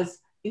 who has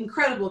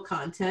incredible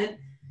content,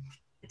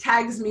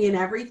 tags me in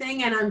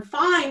everything, and I'm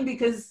fine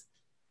because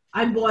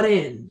I'm bought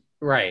in.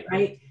 Right.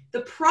 Right.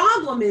 The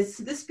problem is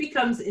this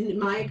becomes, in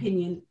my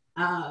opinion,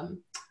 a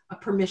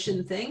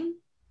permission thing.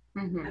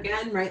 Mm-hmm.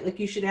 Again, right? Like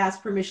you should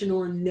ask permission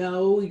or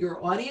know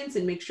your audience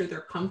and make sure they're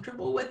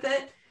comfortable with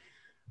it.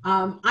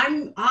 I'm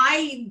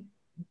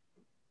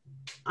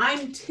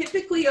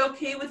typically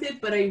okay with it,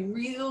 but I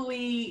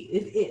really,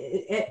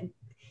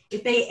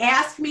 if they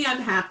ask me, I'm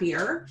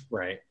happier.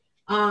 Right.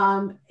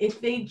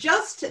 If they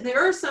just,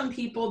 there are some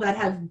people that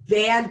have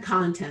bad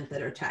content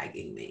that are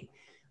tagging me,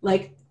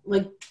 like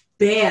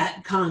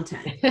bad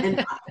content.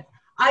 And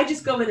I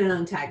just go in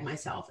and untag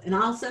myself, and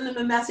I'll send them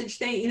a message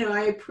saying, you know,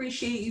 I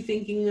appreciate you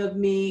thinking of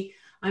me.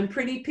 I'm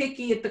pretty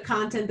picky at the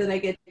content that I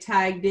get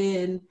tagged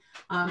in.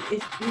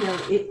 If you know,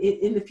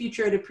 in the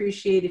future, I'd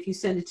appreciate if you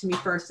send it to me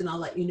first, and I'll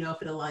let you know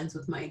if it aligns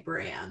with my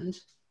brand.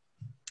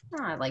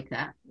 Oh, I like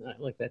that. I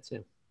like that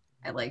too.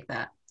 I like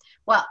that.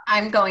 Well,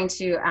 I'm going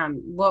to,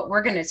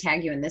 we're going to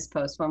tag you in this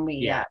post when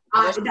we, Just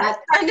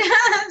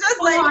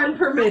on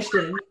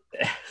permission.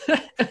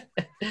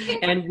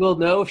 And we'll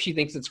know if she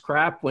thinks it's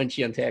crap when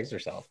she untags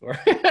herself. And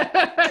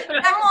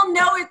we'll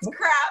know it's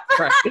crap.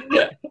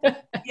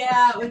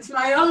 Yeah, it's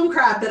my own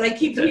crap that I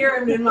keep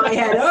hearing in my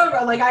head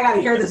over. Like, I got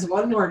to hear this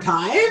one more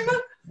time.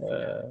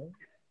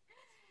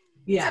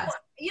 Yeah. So,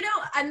 you know,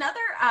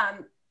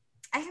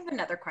 I have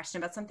another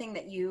question about something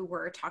that you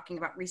were talking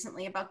about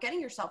recently about getting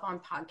yourself on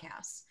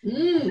podcasts. I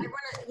want to,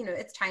 you know,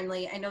 it's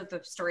timely. I know the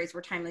stories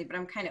were timely, but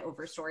I'm kind of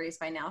over stories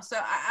by now. So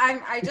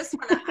I just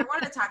want to, I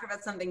want to talk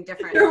about something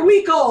different. They're a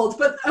week old,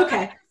 but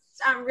okay.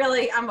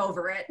 I'm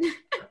over it.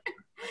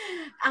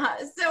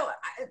 So,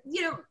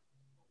 you know,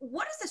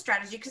 what is the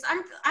strategy? Because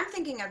I'm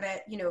thinking of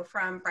it, you know,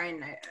 from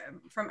Brian,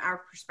 from our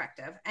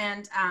perspective,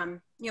 and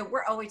you know,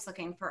 we're always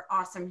looking for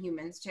awesome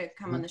humans to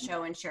come on the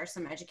show and share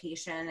some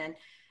education, and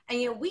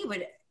you know, we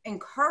would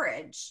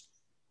encourage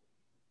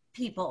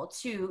people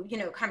to, you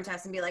know, come to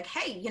us and be like,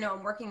 hey, you know,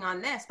 I'm working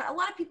on this, but a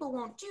lot of people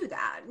won't do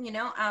that. You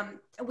know,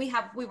 we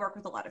work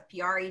with a lot of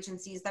PR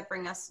agencies that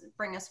bring us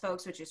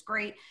folks, which is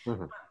great.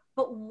 Mm-hmm.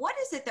 But what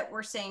is it that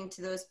we're saying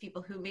to those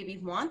people who maybe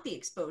want the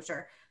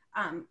exposure,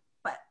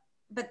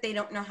 but they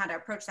don't know how to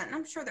approach that? And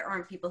I'm sure there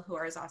aren't people who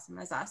are as awesome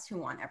as us who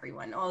want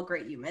everyone, all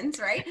great humans,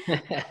 right?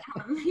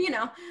 You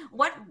know,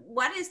 what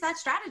does that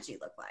strategy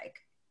look like?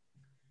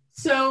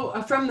 So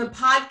from the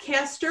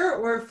podcaster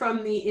or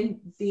from the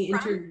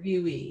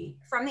interviewee?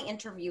 From the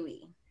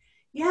interviewee.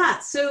 Yeah.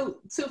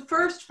 So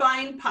first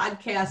find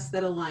podcasts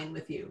that align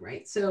with you,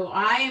 right? So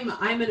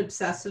I'm an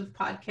obsessive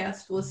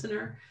podcast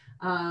listener.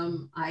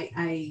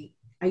 I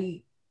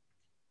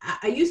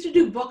used to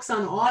do books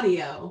on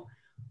audio,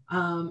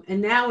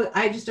 and now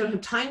I just don't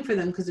have time for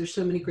them because there's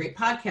so many great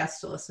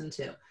podcasts to listen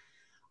to.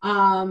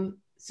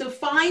 So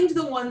find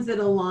the ones that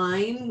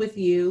align with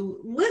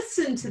you,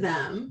 listen to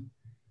them.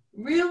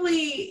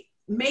 Really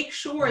make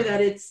sure that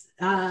it's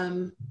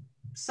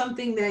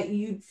something that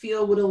you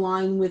feel would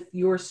align with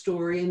your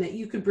story and that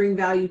you could bring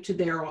value to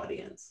their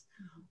audience.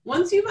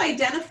 Once you've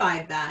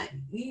identified that,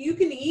 you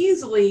can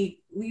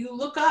easily, you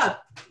look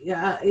up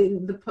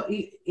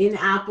in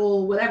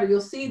Apple, whatever,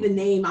 you'll see the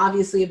name,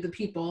 obviously, of the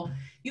people.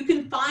 You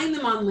can find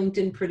them on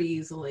LinkedIn pretty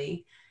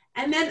easily.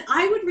 And then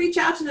I would reach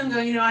out to them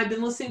going, you know, I've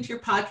been listening to your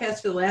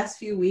podcast for the last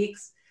few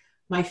weeks.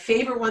 My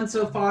favorite one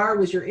so far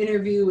was your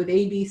interview with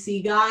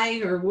ABC Guy,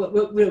 or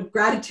what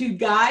Gratitude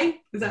Guy.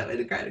 Is that what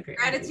it?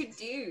 Gratitude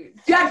Dude.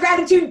 Yeah,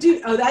 Gratitude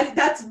Dude. Oh,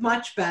 that's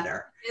much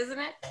better. Isn't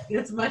it?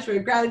 It's much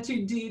better.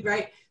 Gratitude Dude,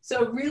 right?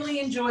 So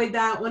really enjoyed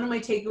that. One of my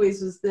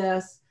takeaways was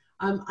this.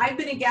 I've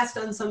been a guest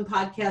on some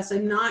podcasts.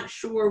 I'm not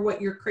sure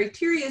what your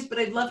criteria is, but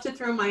I'd love to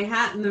throw my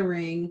hat in the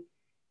ring.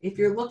 If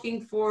you're looking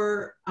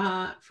for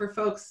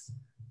folks,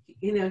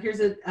 you know,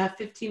 here's a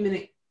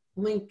 15-minute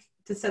link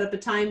to set up a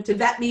time to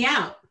vet me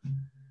out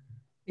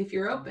if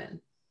you're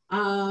open.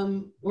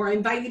 Or I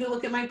invite you to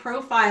look at my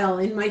profile.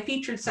 In my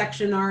featured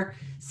section are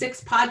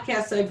 6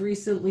 podcasts I've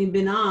recently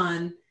been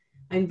on.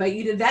 I invite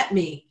you to vet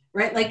me,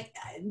 right? Like,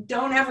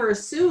 don't ever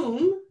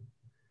assume,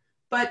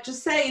 but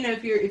just say, you know,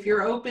 if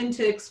you're open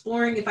to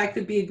exploring if I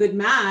could be a good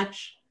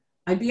match,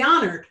 I'd be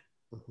honored.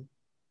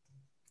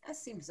 That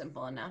seems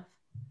simple enough.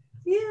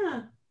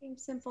 Yeah.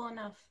 Seems simple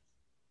enough.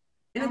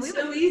 And it's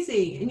so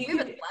easy. And we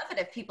would love it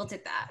if people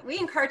did that. We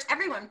encourage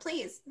everyone,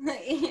 please.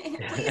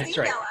 Please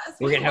email us.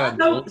 We're gonna have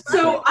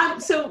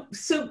so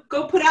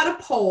go put out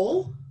a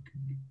poll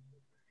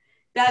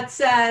that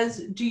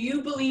says, do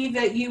you believe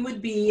that you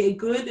would be a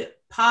good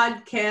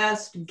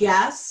podcast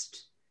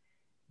guest?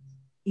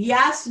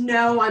 Yes,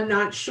 no, I'm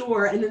not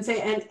sure. And then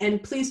say,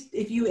 and please,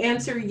 if you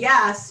answer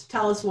yes,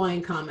 tell us why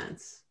in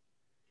comments.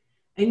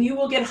 And you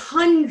will get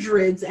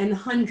hundreds and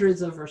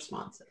hundreds of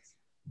responses.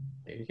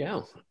 There you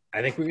go.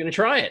 I think we're going to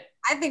try it.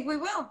 I think we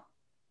will.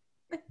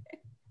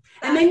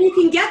 And then you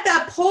can get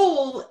that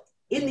poll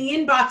in the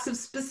inbox of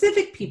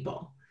specific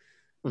people,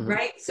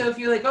 right? So if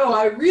you're like, oh,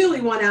 I really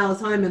want Alice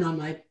Hyman on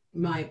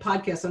my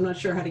podcast, I'm not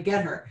sure how to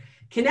get her.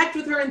 Connect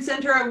with her and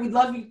send her, we'd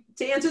love you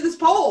to answer this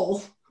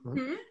poll.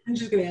 Mm-hmm. And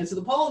she's going to answer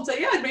the poll and say,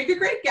 yeah, I'd make a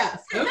great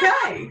guest.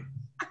 Okay.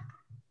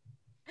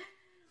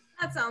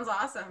 That sounds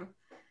awesome.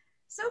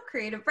 So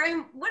creative.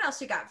 Brian, what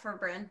else you got for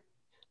Bryn?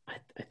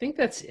 I think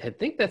that's it. I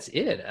think that's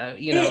it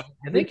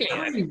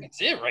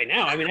right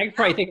now. I mean, I could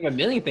probably think of a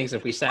million things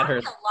if we sat here.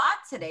 A lot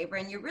today,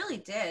 Bryn. You really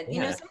did. Yeah.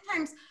 You know,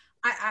 sometimes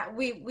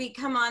we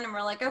come on and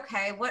we're like,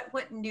 okay,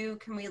 what new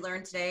can we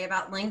learn today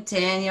about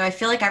LinkedIn? You know, I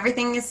feel like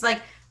everything is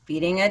like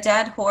beating a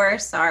dead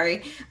horse.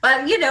 Sorry,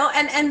 but you know,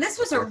 and this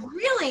was a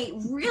really,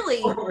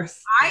 really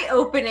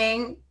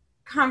eye-opening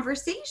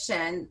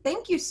conversation.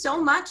 Thank you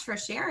so much for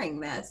sharing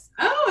this.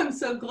 Oh, I'm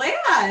so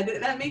glad.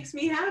 That makes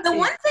me happy. The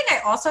one thing I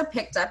also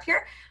picked up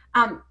here,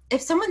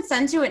 if someone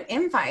sends you an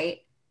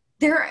invite,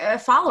 they're a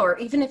follower,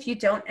 even if you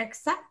don't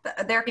accept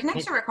their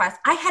connection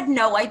request. I had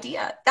no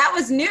idea. That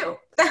was new.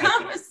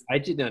 I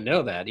did not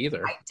know that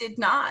either. I did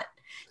not.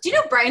 Do you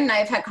know, Brian and I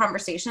have had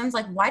conversations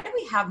like, why do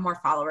we have more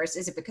followers?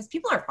 Is it because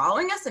people are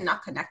following us and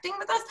not connecting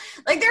with us?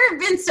 Like, there have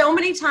been so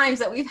many times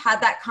that we've had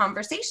that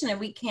conversation and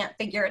we can't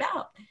figure it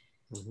out.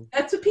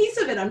 That's a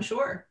piece of it, I'm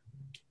sure.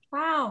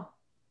 Wow.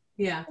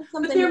 Yeah.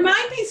 But there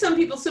might be some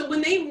people, so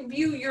when they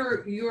view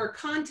your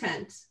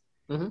content,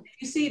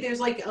 you see there's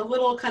like a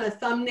little kind of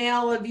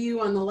thumbnail of you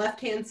on the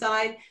left-hand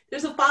side.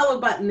 There's a follow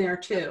button there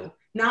too,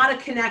 not a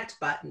connect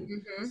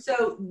button.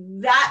 So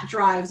that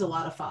drives a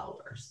lot of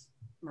followers.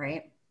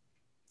 Right.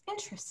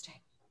 Interesting.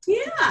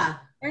 Yeah.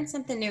 Learn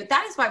something new.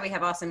 That is why we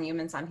have awesome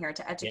humans on here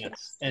to educate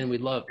us. And we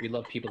love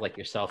people like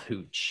yourself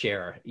who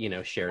share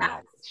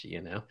knowledge,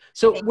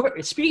 So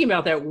speaking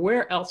about that,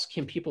 where else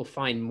can people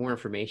find more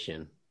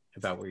information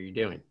about what you're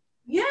doing?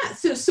 Yeah,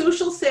 so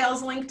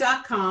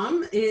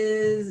socialsaleslink.com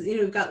is,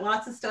 we've got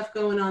lots of stuff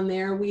going on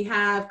there. We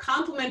have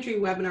complimentary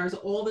webinars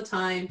all the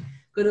time.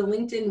 Go to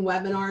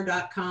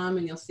linkedinwebinar.com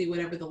and you'll see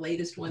whatever the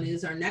latest one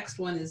is. Our next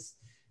one is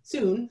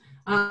soon.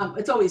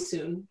 It's always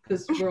soon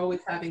because we're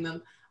always having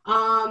them.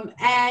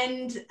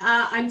 And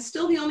I'm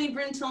still the only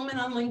Bryn Tillman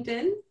on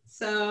LinkedIn.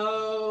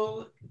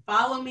 So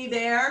follow me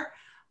there.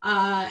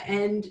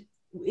 And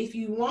if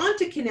you want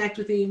to connect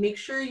with me, make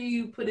sure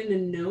you put in a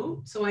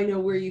note so I know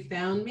where you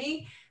found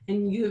me.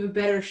 And you have a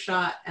better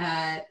shot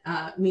at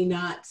me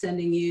not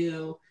sending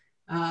you,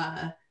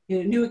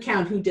 new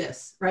account, who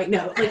dis, right?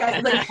 No, but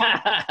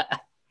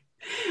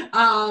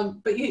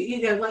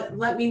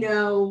let me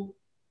know,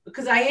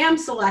 because I am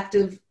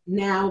selective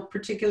now,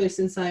 particularly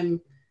since I've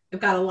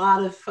got a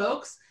lot of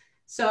folks.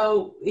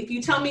 So if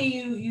you tell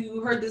me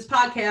you heard this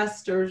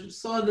podcast or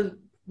saw the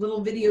little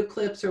video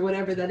clips or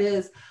whatever that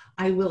is,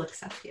 I will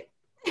accept you.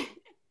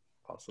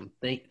 Awesome.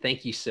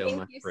 Thank you so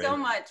much. Thank you so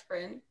much,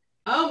 Bryn.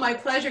 Oh, my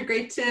pleasure.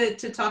 Great to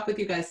talk with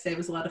you guys today. It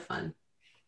was a lot of fun.